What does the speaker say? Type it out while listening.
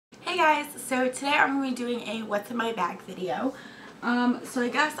Hey guys, so today I'm going to be doing a what's in my bag video. So I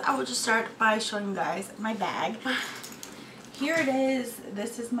guess I will just start by showing you guys my bag. Here it is.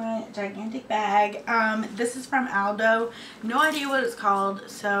 This is my gigantic bag. This is from Aldo. No idea what it's called,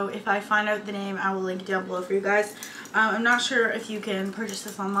 so if I find out the name I will link it down below for you guys. I'm not sure if you can purchase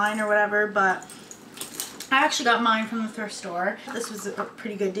this online or whatever, but I actually got mine from the thrift store. This was a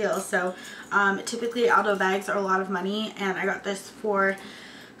pretty good deal. So typically Aldo bags are a lot of money, and I got this for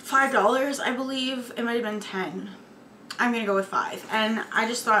 $5, I believe. It might have been 10. I'm gonna go with 5, and I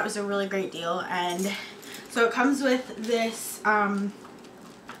just thought it was a really great deal. And so it comes with this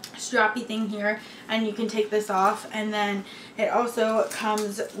strappy thing here, and you can take this off, and then it also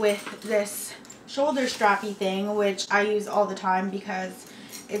comes with this shoulder strappy thing, which I use all the time because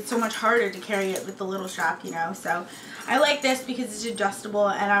it's so much harder to carry it with the little strap, you know. So I like this because it's adjustable,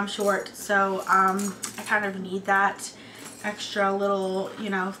 and I'm short, so I kind of need that extra little, you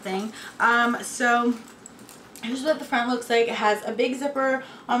know, thing. So here's what the front looks like. It has a big zipper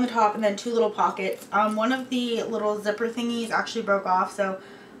on the top and then 2 little pockets. One of the little zipper thingies actually broke off, so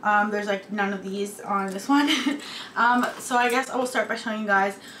there's like none of these on this one. So I guess I will start by showing you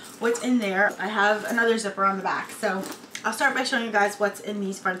guys what's in there. I have another zipper on the back, so I'll start by showing you guys what's in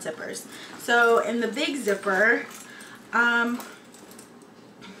these front zippers. So in the big zipper,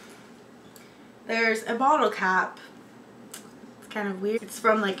 there's a bottle cap. Kind of weird. It's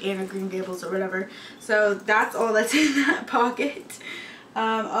from like Anna Green Gables or whatever. So that's all that's in that pocket.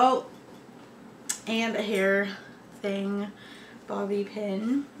 Oh, and a hair thing, bobby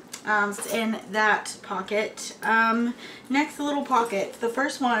pin. It's in that pocket. Next little pocket. The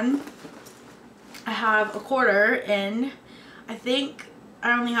first one, I have a quarter in. I think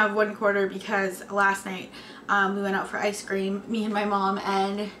I only have 1 quarter because last night we went out for ice cream, me and my mom,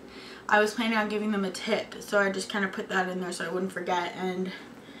 and I was planning on giving them a tip, so I just kind of put that in there so I wouldn't forget, and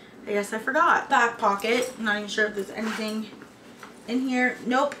I guess I forgot. Back pocket, I'm not even sure if there's anything in here.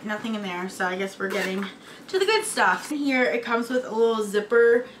 Nope, nothing in there, so I guess we're getting to the good stuff. In here it comes with a little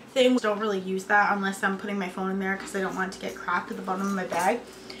zipper thing. Don't really use that unless I'm putting my phone in there because I don't want it to get cracked at the bottom of my bag.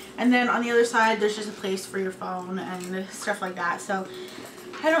 And then on the other side there's just a place for your phone and stuff like that, so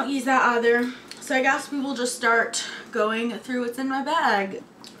I don't use that either. So I guess we will just start going through what's in my bag.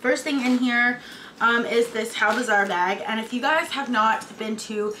 First thing in here is this How Bazaar bag, and if you guys have not been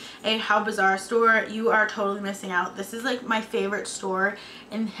to a How Bazaar store, you are totally missing out. This is like my favorite store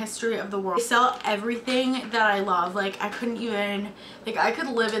in the history of the world. They sell everything that I love. Like I couldn't even, like I could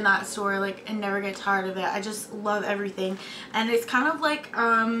live in that store like and never get tired of it. I just love everything, and it's kind of like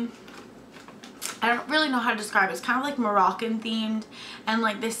I don't really know how to describe it. It's kind of like Moroccan themed, and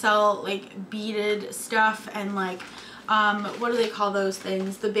like they sell like beaded stuff and like what do they call those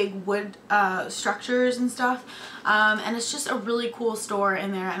things, the big wood structures and stuff, and it's just a really cool store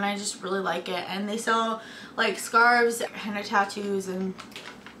in there, and I just really like it. And they sell like scarves, henna tattoos, and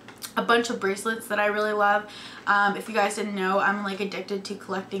a bunch of bracelets that I really love. If you guys didn't know, I'm like addicted to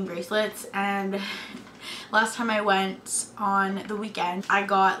collecting bracelets, and last time I went on the weekend I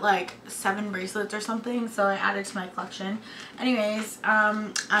got like 7 bracelets or something, so I added to my collection. Anyways,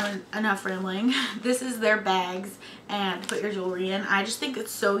 enough rambling. This is their bags and put your jewelry in. I just think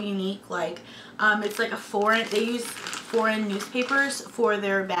it's so unique. Like it's like they use foreign newspapers for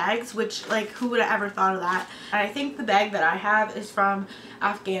their bags, which like who would have ever thought of that. And I think the bag that I have is from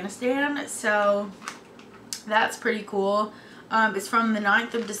Afghanistan, so that's pretty cool. It's from the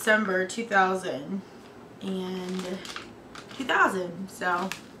 9th of December 2000, so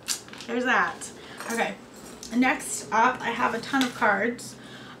there's that. Okay, next up I have a ton of cards.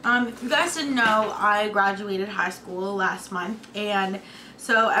 If you guys didn't know, I graduated high school last month, and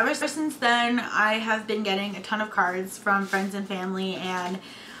so ever since then I have been getting a ton of cards from friends and family, and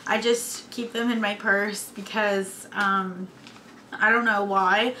I just keep them in my purse because I don't know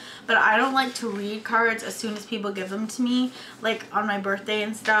why, but I don't like to read cards as soon as people give them to me. Like on my birthday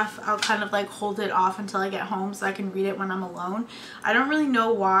and stuff, I'll kind of like hold it off until I get home so I can read it when I'm alone. I don't really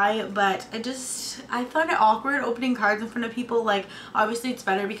know why, but I find it awkward opening cards in front of people. Like obviously it's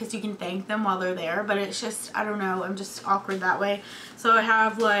better because you can thank them while they're there, but it's just, I don't know, I'm just awkward that way. So I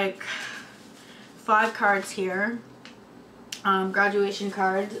have like 5 cards here, graduation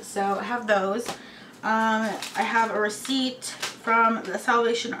cards, so I have those. I have a receipt from the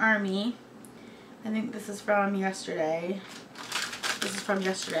Salvation Army. I think this is from yesterday. This is from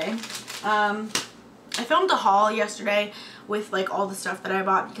yesterday. I filmed a haul yesterday with like all the stuff that I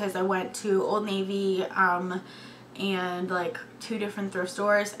bought because I went to Old Navy and like 2 different thrift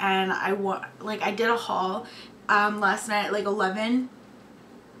stores, and I did a haul last night at like 11,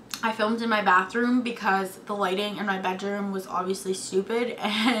 I filmed in my bathroom because the lighting in my bedroom was obviously stupid,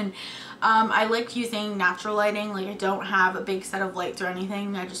 and I like using natural lighting. Like, I don't have a big set of lights or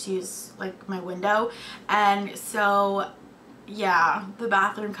anything. I just use like my window, and so yeah, the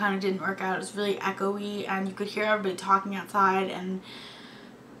bathroom kind of didn't work out. It was really echoey and you could hear everybody talking outside, and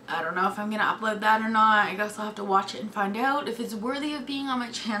I don't know if I'm gonna upload that or not. I guess I'll have to watch it and find out if it's worthy of being on my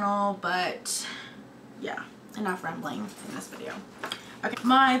channel. But yeah, enough rambling in this video. Okay,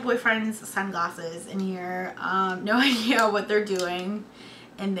 my boyfriend's sunglasses in here. No idea what they're doing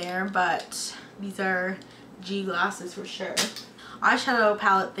in there, but these are G glasses for sure. Eyeshadow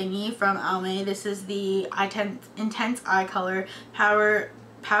palette thingy from Almay. This is the Intense Eye Color Powder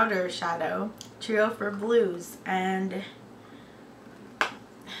Shadow Trio for Blues, and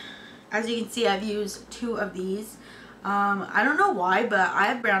as you can see, I've used 2 of these. I don't know why, but I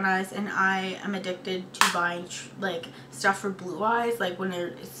have brown eyes and I am addicted to buying like stuff for blue eyes, like when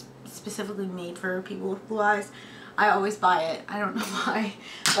it's specifically made for people with blue eyes. I always buy it. I don't know why,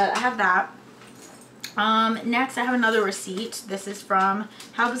 but I have that. Next I have another receipt. This is from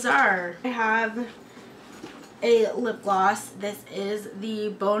How Bizarre. I have a lip gloss. This is the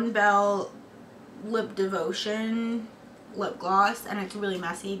Bone Bell Lip Devotion lip gloss, and it's really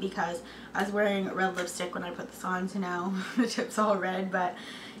messy because I was wearing red lipstick when I put this on, so now the tip's all red. But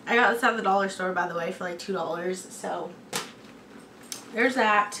I got this at the dollar store, by the way, for like $2, so there's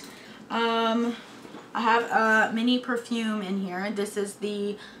that. I have a mini perfume in here. This is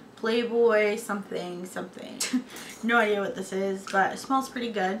the Playboy something. No idea what this is, but it smells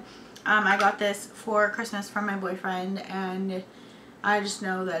pretty good. I got this for Christmas from my boyfriend, and I just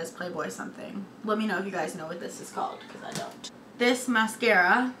know that it's Playboy something. Let me know if you guys know what this is called, because I don't. This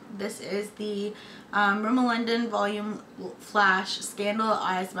mascara, this is the Rimmel London Volume Flash Scandal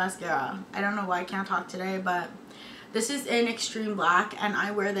Eyes Mascara. I don't know why I can't talk today, but this is in extreme black, and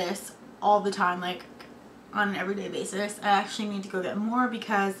I wear this all the time, like on an everyday basis. I actually need to go get more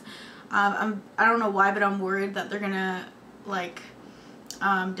because I don't know why, but I'm worried that they're gonna like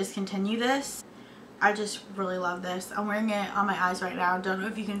discontinue this. I just really love this. I'm wearing it on my eyes right now. Don't know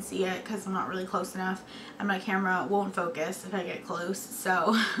if you can see it because I'm not really close enough and my camera won't focus if I get close,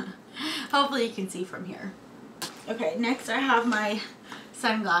 so hopefully you can see from here. Okay, next I have my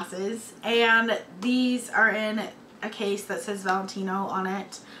sunglasses, and these are in a case that says Valentino on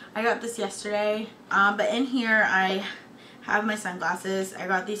it. I got this yesterday, but in here I have my sunglasses. I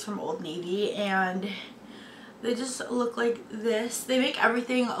got these from Old Navy, and they just look like this. They make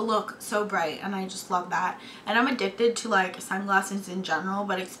everything look so bright, and I just love that. And I'm addicted to like sunglasses in general,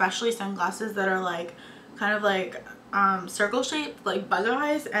 but especially sunglasses that are like kind of like circle shaped, like bug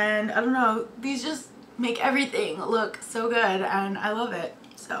eyes, and I don't know, these just make everything look so good and I love it.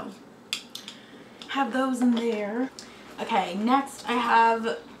 So have those in there. Okay, next I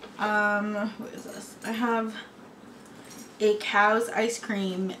have what is this? I have a Cow's ice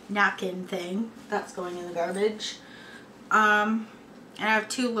cream napkin thing that's going in the garbage. And I have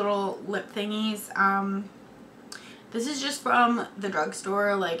 2 little lip thingies. This is just from the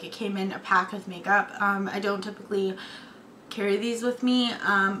drugstore. Like, it came in a pack of makeup. I don't typically carry these with me,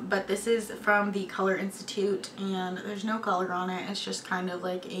 but this is from the Color Institute, and there's no color on it. It's just kind of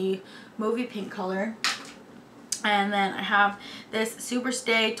like a mauvey pink color. And then I have this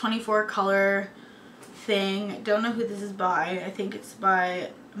Superstay 24 color thing. Don't know who this is by. I think it's by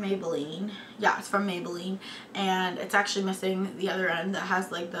Maybelline. Yeah, it's from Maybelline, and it's actually missing the other end that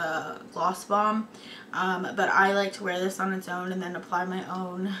has like the gloss bomb, but I like to wear this on its own and then apply my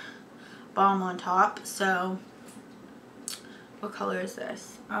own balm on top. So what color is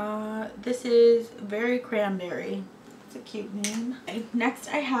this? This is Very Cranberry. It's a cute name. Okay, next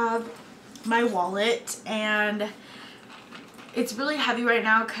I have my wallet, and it's really heavy right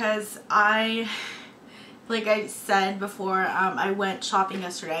now because like I said before, I went shopping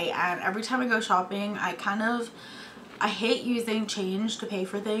yesterday, and every time I go shopping I hate using change to pay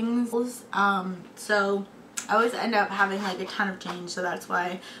for things. So I always end up having like a ton of change, so that's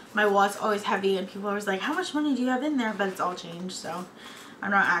why my wallet's always heavy, and people are always like, how much money do you have in there? But it's all change, so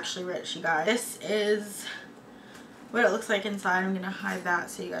I'm not actually rich, you guys. This is what it looks like inside. I'm gonna hide that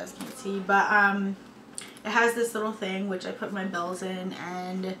so you guys can't see, but it has this little thing which I put my bills in,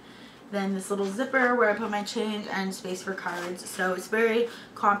 and then this little zipper where I put my change, and space for cards. So it's very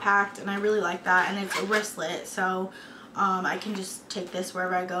compact, and I really like that, and it's a wristlet, so I can just take this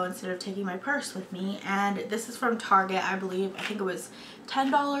wherever I go instead of taking my purse with me. And this is from Target, I believe. I think it was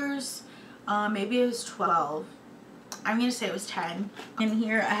 $10, maybe it was $12. I'm gonna say it was 10. In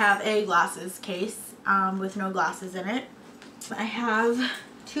here I have a glasses case with no glasses in it. I have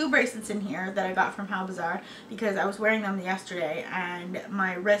 2 bracelets in here that I got from How Bazaar because I was wearing them yesterday and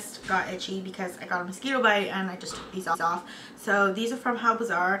my wrist got itchy because I got a mosquito bite and I just took these off. So these are from How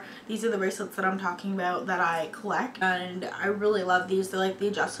Bazaar. These are the bracelets that I'm talking about that I collect, and I really love these. They're like the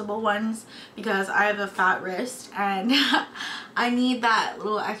adjustable ones because I have a fat wrist and I need that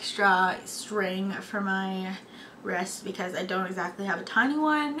little extra string for my wrist because I don't exactly have a tiny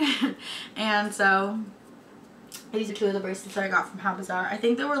one. And so these are 2 of the bracelets that I got from How Bazaar. I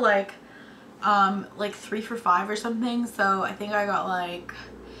think they were like 3 for $5 or something, so I think I got like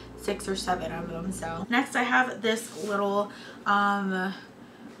 6 or 7 of them. So next I have this little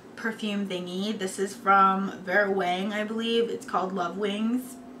perfume thingy. This is from Vera Wang, I believe. It's called Love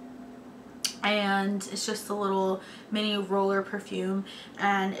Wings, and it's just a little mini roller perfume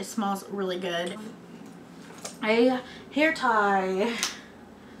and it smells really good. A hair tie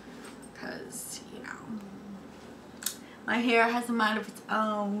because, you know, my hair has a mind of its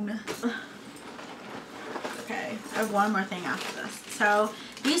own. Okay, I have one more thing after this. So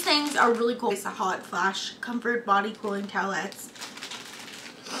these things are really cool. It's a Hot Flash Comfort Body Cooling Towelettes.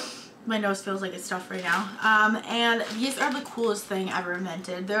 My nose feels like it's stuffed right now. And these are the coolest thing ever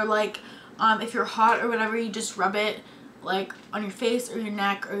invented. They're like, if you're hot or whatever, you just rub it like on your face or your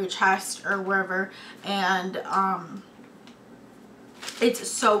neck or your chest or wherever, and it's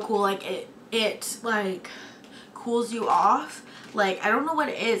so cool. Like it like cools you off. Like, I don't know what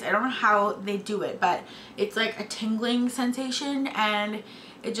it is, I don't know how they do it, but it's like a tingling sensation and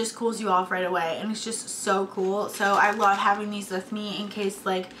it just cools you off right away, and it's just so cool. So I love having these with me in case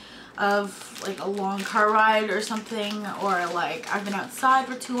like of like a long car ride or something, or like I've been outside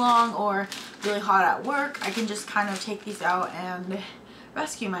for too long or really hot at work. I can just kind of take these out and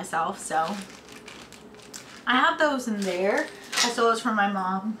rescue myself. So I have those in there. I stole those from my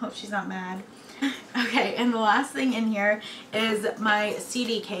mom. Hope she's not mad. Okay, and the last thing in here is my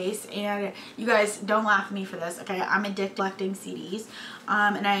CD case, and you guys don't laugh at me for this, okay? I'm addicted to collecting CDs,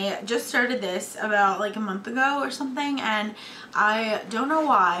 and I just started this about like a month ago or something, and I don't know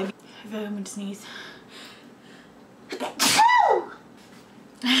why. I'm going to sneeze.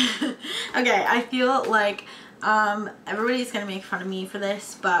 Okay, I feel like everybody's gonna make fun of me for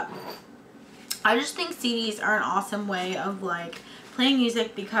this, but I just think CDs are an awesome way of like playing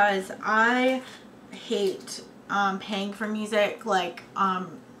music, because I hate paying for music like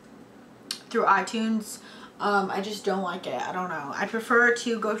through iTunes. I just don't like it. I don't know. I prefer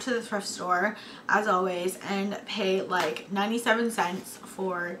to go to the thrift store as always and pay like 97 cents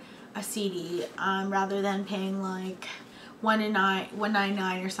for a CD rather than paying like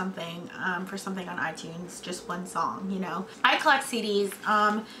 $1.99 or something for something on iTunes, just one song, you know. I collect CDs.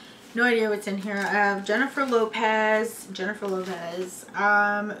 No idea what's in here. I have Jennifer Lopez, Vanessa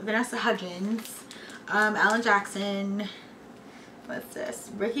Hudgens, Alan Jackson, what's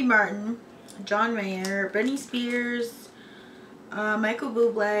this? Ricky Martin, John Mayer, Britney Spears, Michael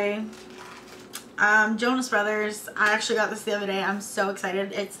Bublé, Jonas Brothers. I actually got this the other day. I'm so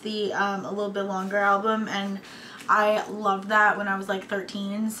excited. It's the A Little Bit Longer album, and I loved that when I was like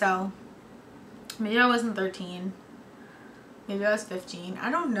 13, so maybe I wasn't 13. Maybe I was 15. I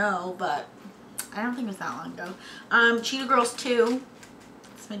don't know, but I don't think it was that long ago. Cheetah Girls 2.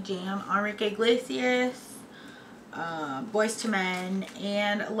 It's my jam. Enrique Iglesias, Boyz II Men,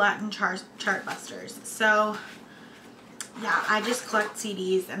 and Latin Chartbusters. So, yeah, I just collect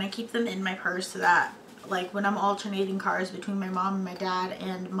CDs and I keep them in my purse so that, like, when I'm alternating cars between my mom and my dad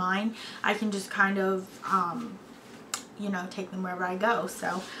and mine, I can just kind of, you know, take them wherever I go.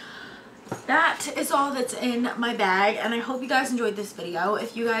 So that is all that's in my bag, and I hope you guys enjoyed this video.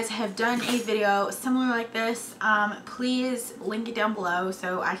 If you guys have done a video similar like this, please link it down below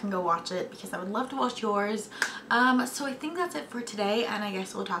so I can go watch it, because I would love to watch yours. So I think that's it for today, and I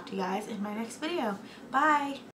guess we'll talk to you guys in my next video. Bye!